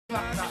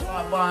Tap that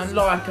like button,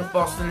 like a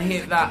boss, and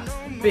hit that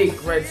big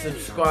red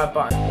subscribe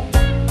button. When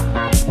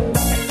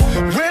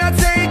I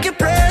take a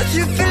breath,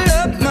 you fill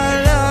up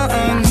my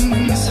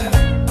lungs.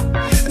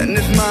 And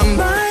if my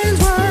mind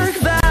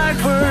works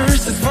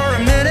backwards just for a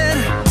minute,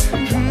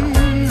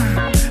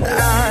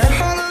 I'd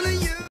hold on to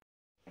you.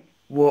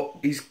 What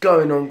is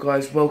going on,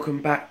 guys?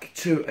 Welcome back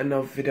to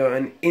another video,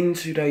 and in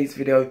today's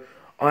video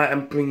I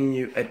am bringing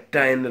you a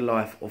day in the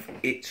life of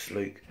ITZ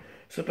Luke.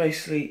 So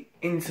basically,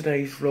 in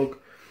today's vlog,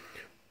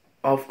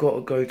 I've got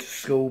to go to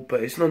school,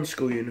 but it's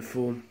non-school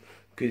uniform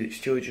because it's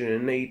children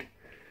in need.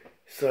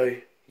 So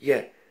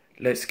yeah,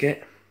 let's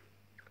get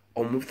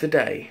on with the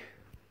day.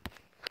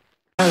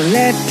 My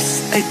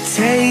lips, they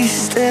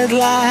tasted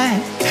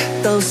like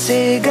those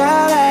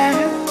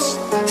cigarettes.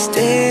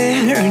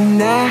 Staring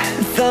at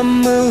the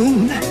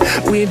moon,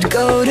 we'd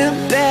go to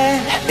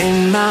bed.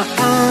 In my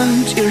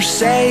arms, you're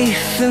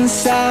safe and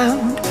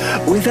sound,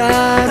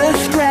 without a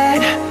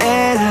threat.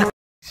 And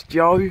It's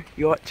Joe.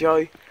 You alright,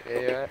 Joe? Yeah,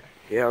 you right?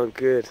 Yeah, I'm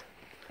good.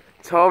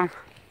 Tom.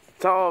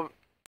 On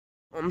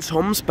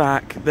Tom's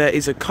back, there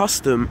is a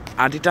custom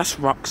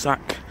Adidas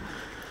rucksack.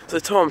 So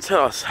Tom,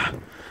 tell us,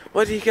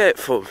 where did you get it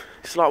from?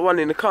 It's like one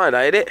in a kind,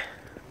 ain't it?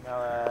 No,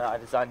 I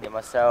designed it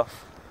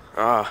myself.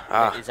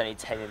 There's only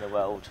 10 in the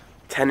world.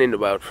 10 in the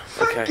world.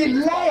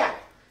 Okay.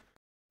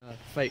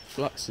 Fake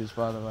fluxes,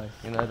 by the way.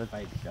 You know the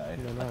Fake show. Yeah,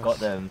 I nice. got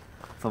them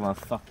from a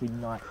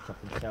fucking night shop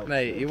in Chelsea.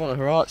 Mate, you want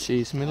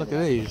Hirachis? I mean, look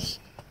at these.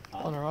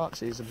 On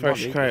Hirachis,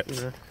 Fresh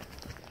crepes.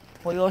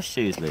 What are your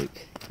shoes, Luke?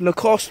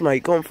 Lacoste,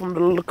 mate. Gone from the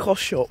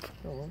Lacoste shop.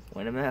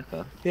 We're in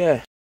America.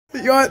 Yeah.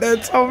 You right there,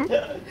 Tom?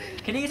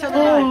 Can you tell the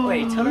man?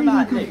 Wait, tell the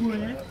man, Luke.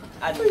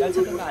 And go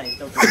tell the man he's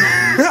not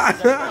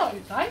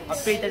I'm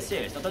being dead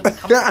serious. Don't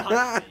come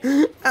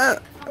to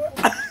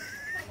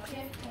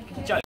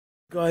Joke.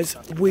 Guys,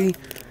 we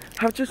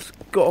have just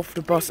got off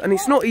the bus, and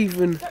it's not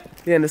even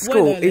the end of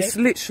school. It's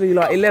literally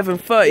like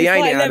 11:30,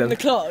 ain't it, Adam? 11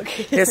 o'clock.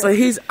 Yeah, so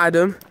here's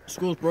Adam.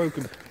 School's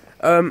broken.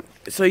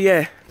 So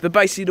yeah,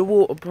 basically the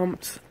water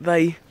pumps,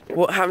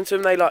 what happened to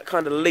them? They like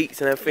kind of leaked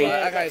and everything.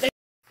 Okay.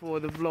 For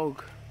the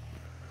vlog.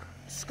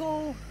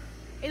 School,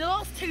 in the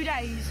last 2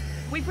 days,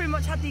 we pretty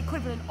much had the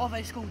equivalent of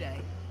a school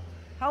day.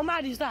 How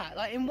mad is that?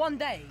 Like in 1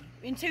 day,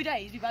 in 2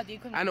 days, we've had the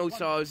equivalent. And of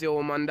also one I was ill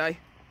on Monday.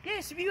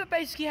 Yes, so you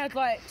basically had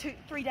like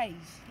 3 days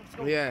of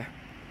school. Yeah.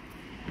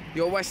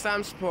 You're a West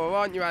Ham supporter,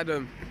 aren't you,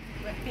 Adam?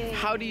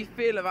 How do you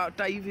feel about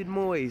David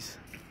Moyes?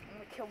 I'm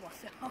gonna kill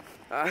myself.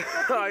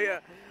 Oh yeah.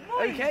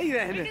 Moyes. Okay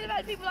then. Thinking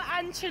about people like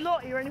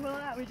Ancelotti or anything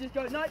like that, we just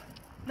go, no,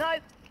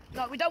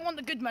 we don't want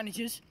the good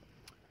managers.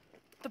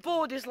 The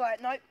board is like,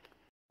 no.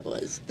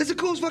 That's the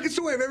coolest fucking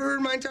story I've ever heard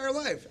in my entire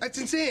life. That's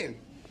insane.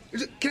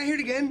 Can I hear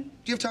it again?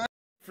 Do you have time?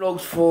 Vlogs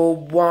for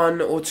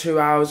 1 or 2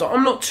 hours.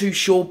 I'm not too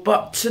sure,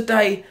 but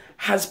today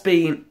has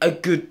been a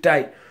good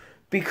day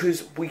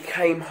because we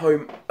came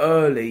home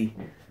early.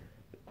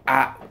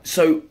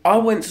 So I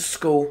went to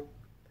school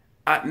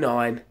at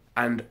 9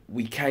 and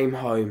we came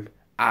home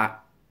at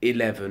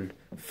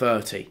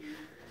 11:30,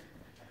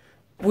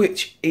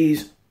 which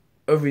is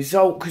a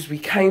result because we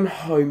came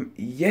home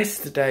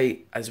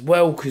yesterday as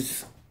well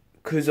because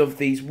of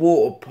these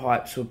water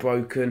pipes were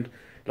broken.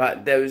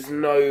 Like there was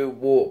no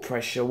water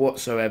pressure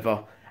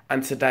whatsoever,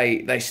 and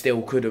today they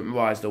still couldn't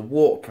rise the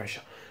water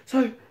pressure.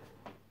 So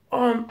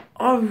I'm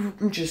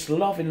just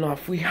loving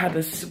life. We have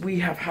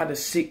had a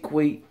sick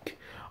week.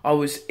 I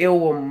was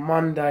ill on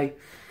Monday,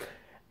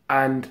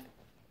 and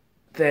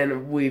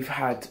then we've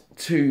had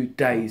 2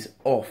 days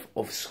off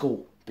of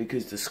school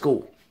because the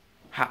school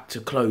had to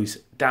close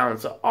down.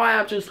 So I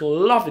am just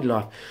loving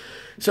life.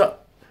 So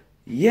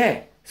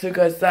yeah. So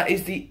guys, that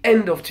is the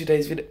end of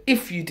today's video.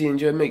 If you did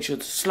enjoy, make sure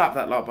to slap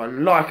that like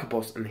button, like a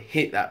boss, and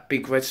hit that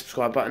big red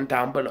subscribe button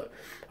down below.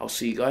 I'll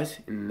see you guys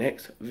in the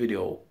next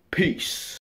video. Peace.